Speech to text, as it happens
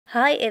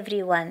Hi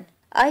everyone,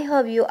 I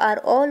hope you are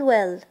all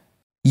well.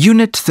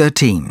 Unit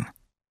 13,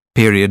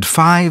 Period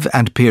 5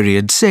 and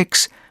Period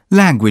 6,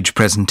 Language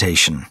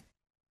Presentation.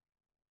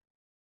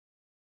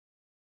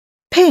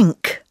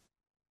 Pink,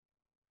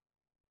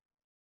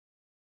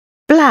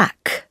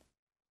 black,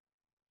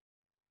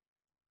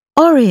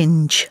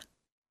 orange,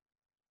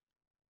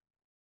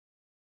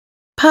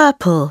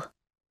 purple,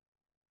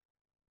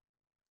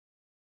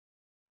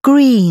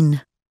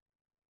 green,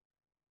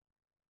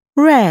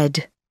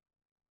 red,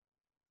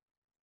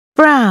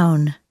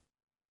 brown,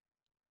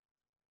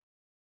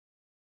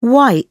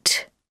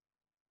 white,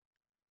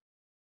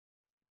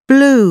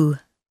 blue,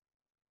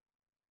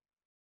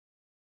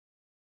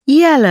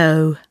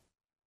 yellow,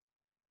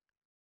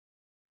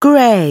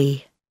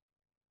 grey.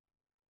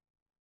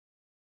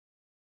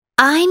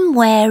 I'm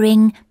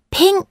wearing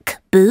pink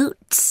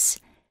boots,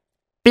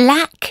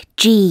 black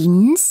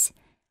jeans,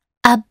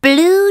 a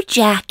blue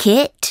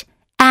jacket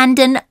and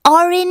an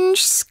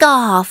orange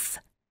scarf.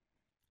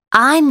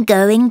 I'm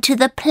going to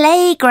the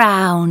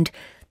playground.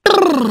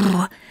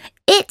 Brrr,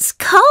 it's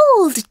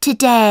cold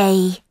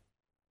today.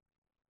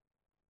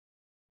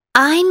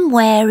 I'm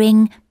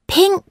wearing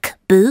pink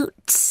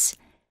boots,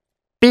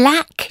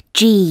 black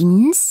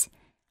jeans,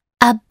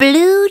 a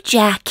blue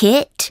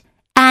jacket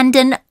and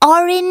an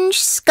orange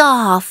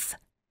scarf.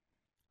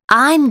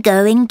 I'm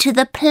going to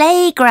the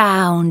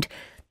playground.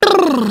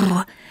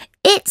 Brrr,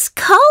 it's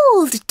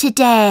cold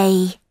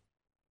today.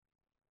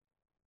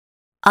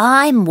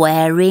 I'm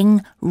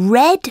wearing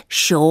red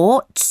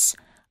shorts,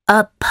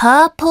 a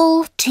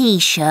purple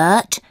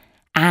t-shirt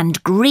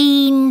and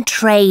green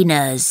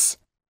trainers.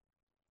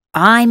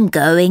 I'm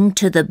going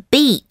to the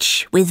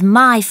beach with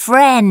my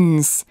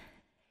friends.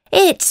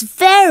 It's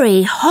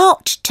very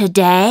hot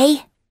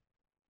today.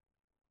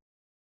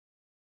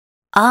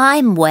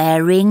 I'm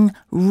wearing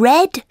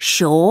red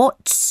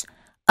shorts,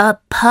 a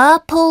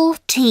purple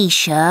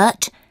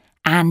t-shirt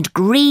and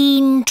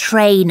green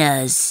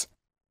trainers.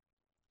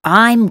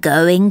 I'm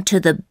going to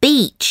the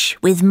beach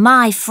with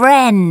my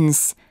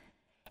friends.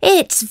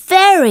 It's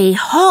very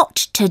hot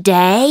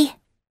today.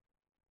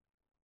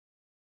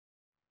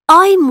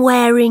 I'm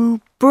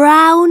wearing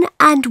brown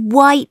and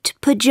white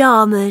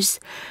pyjamas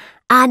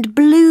and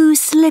blue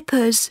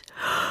slippers.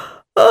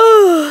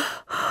 Oh,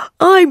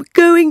 I'm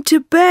going to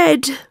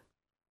bed.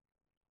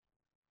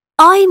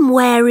 I'm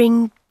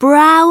wearing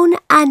brown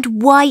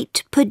and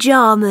white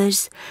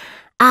pyjamas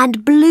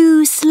and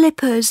blue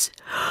slippers.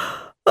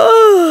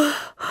 Oh,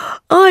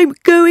 I'm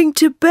going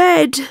to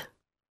bed.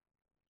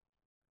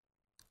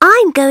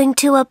 I'm going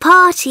to a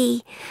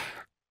party.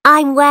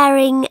 I'm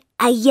wearing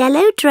a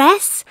yellow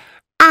dress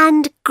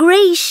and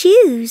grey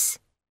shoes.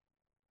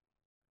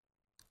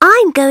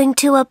 I'm going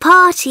to a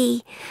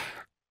party.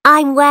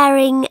 I'm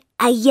wearing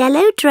a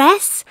yellow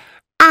dress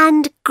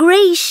and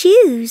grey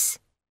shoes.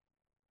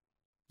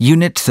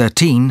 Unit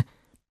 13,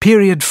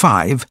 Period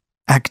 5,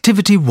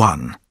 Activity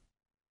 1.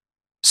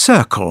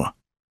 Circle.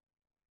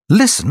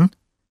 Listen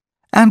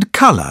and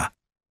colour.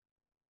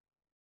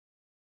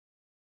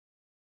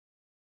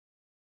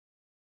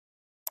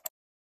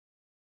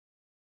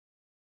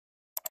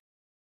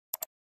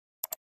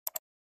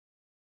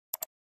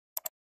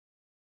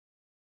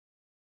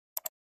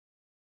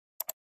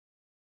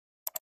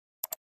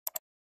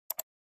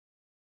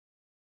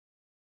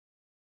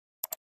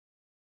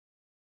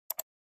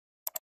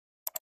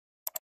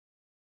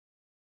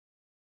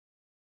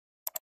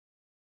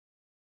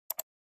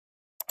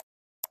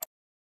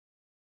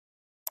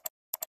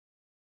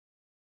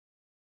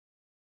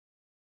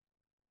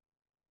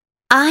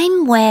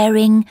 I'm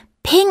wearing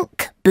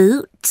pink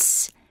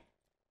boots,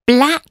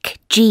 black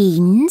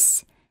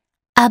jeans,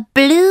 a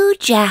blue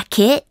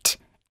jacket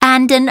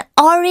and an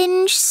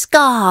orange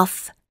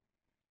scarf.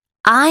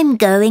 I'm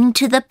going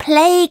to the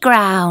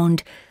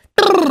playground.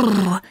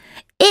 Brrr,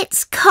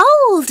 it's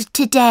cold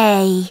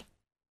today.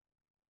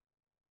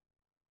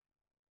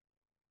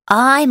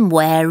 I'm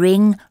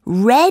wearing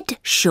red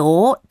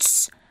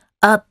shorts,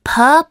 a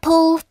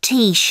purple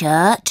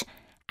t-shirt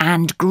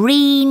and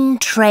green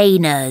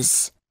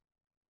trainers.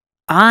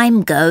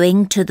 I'm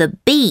going to the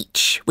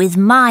beach with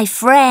my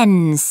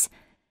friends.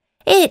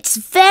 It's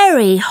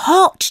very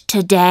hot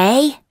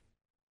today.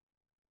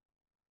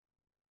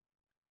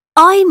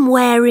 I'm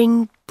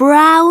wearing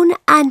brown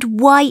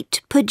and white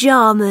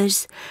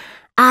pyjamas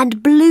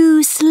and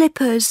blue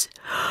slippers.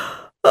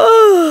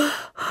 Oh,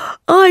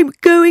 I'm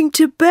going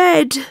to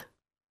bed.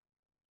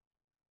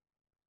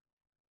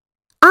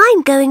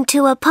 I'm going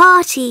to a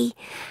party.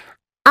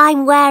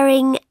 I'm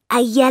wearing a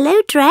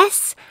yellow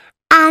dress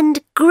and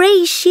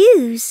grey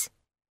shoes.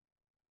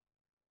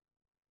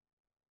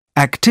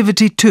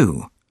 Activity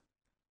 2.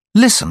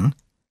 Listen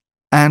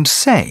and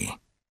say.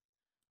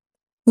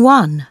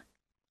 1.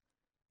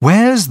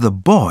 Where's the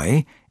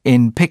boy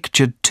in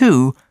picture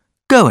 2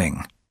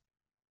 going?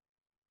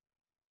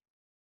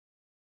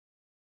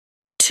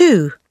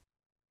 2.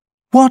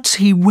 What's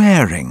he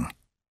wearing?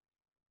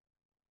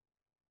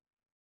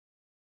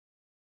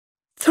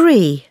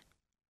 3.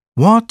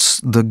 What's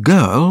the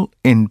girl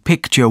in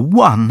picture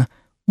 1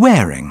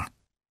 wearing?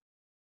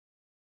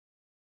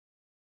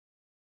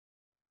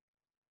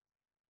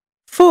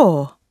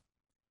 4.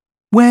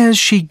 Where's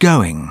she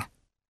going?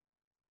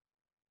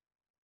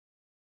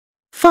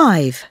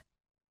 5.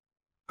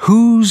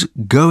 Who's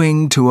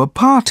going to a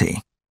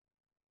party?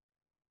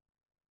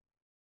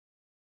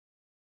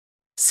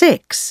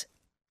 6.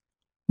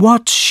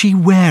 What's she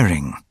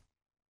wearing?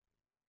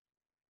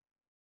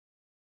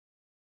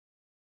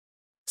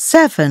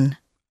 7.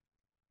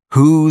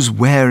 Who's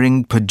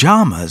wearing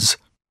pyjamas?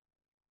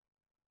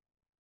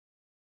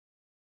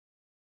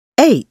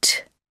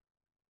 8.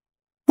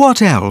 What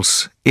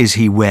else is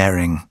he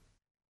wearing?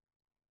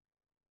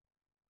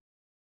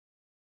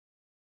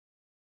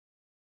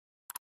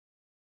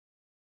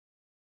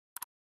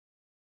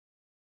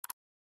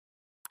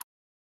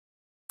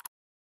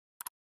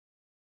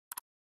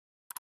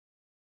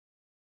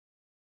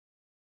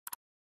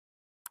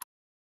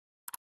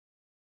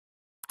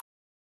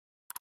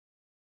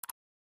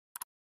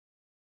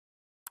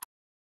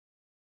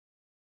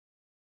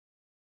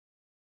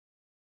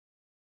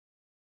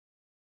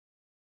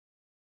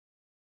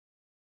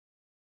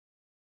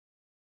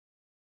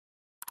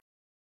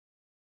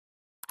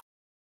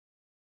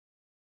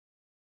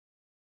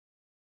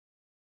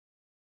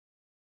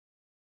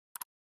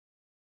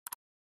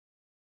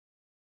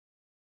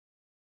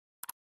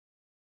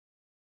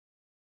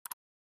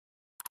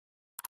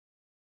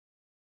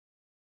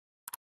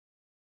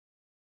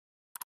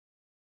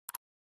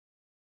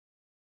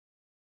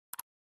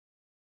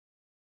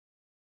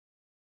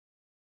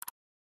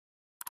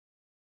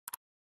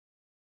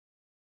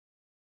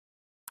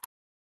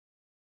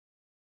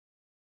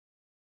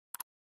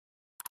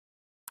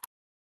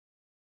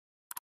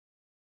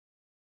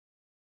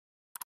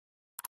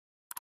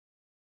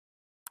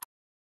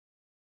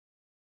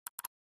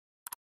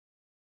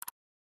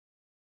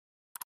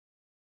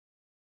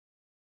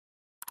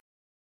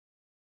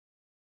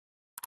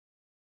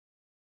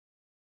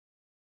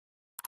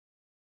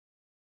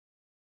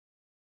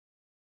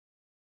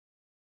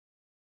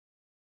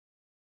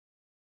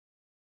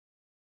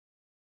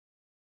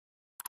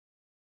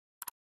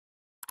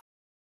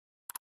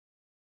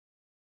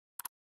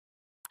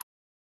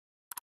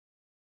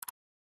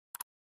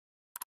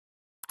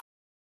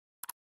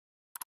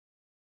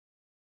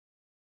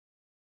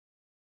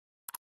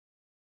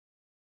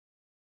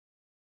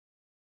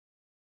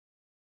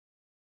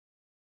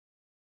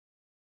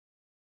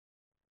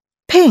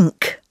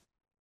 Pink.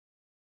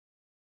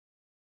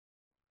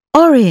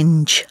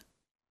 Orange.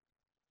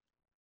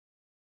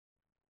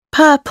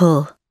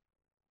 Purple.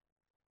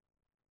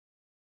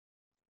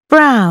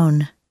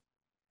 Brown.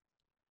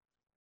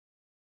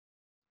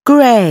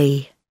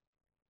 Grey.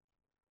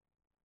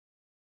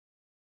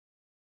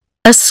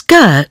 A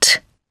skirt.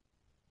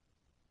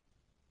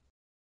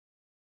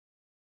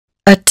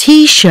 A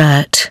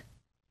t-shirt.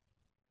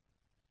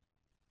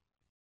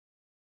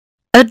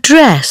 A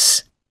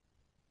dress.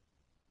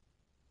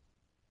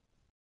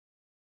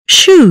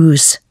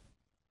 Shoes.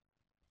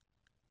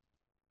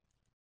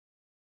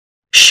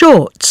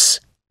 Shorts.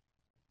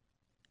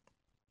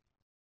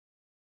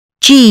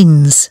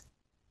 Jeans.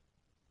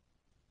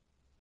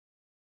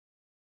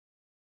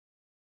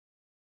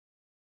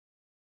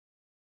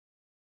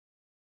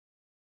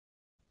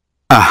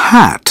 A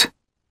hat.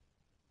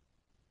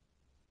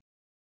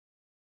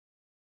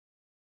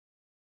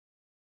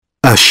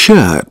 A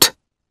shirt.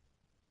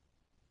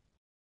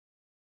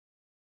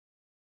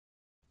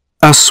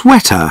 A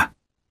sweater.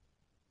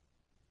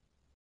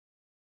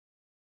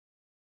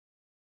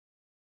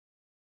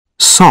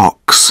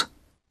 Socks.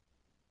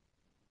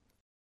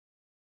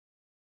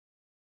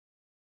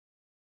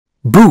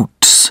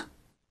 Boots.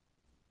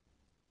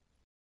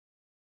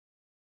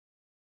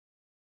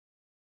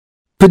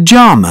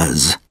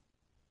 Pyjamas.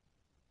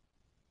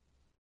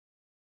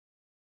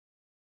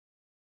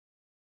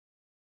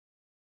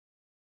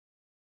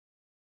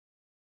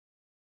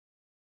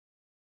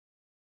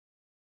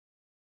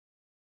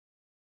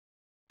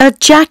 A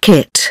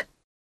jacket.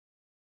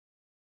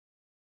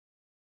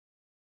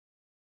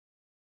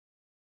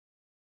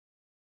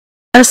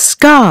 A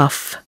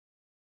scarf.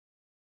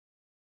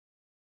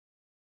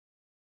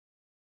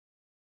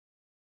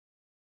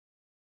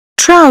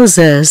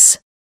 Trousers.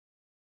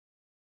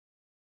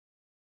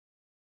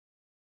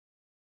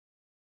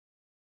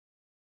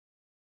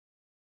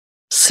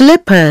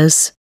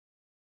 Slippers.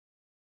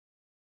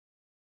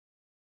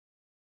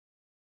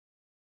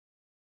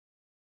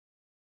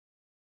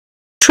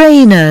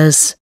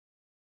 Trainers.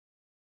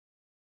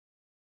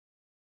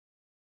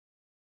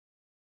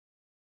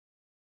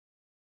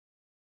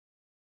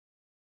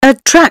 A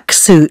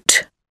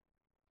tracksuit.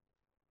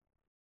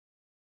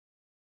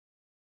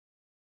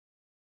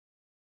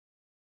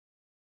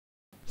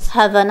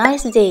 Have a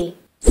nice day.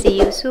 See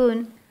you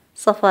soon.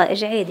 صفاء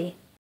جعيدي.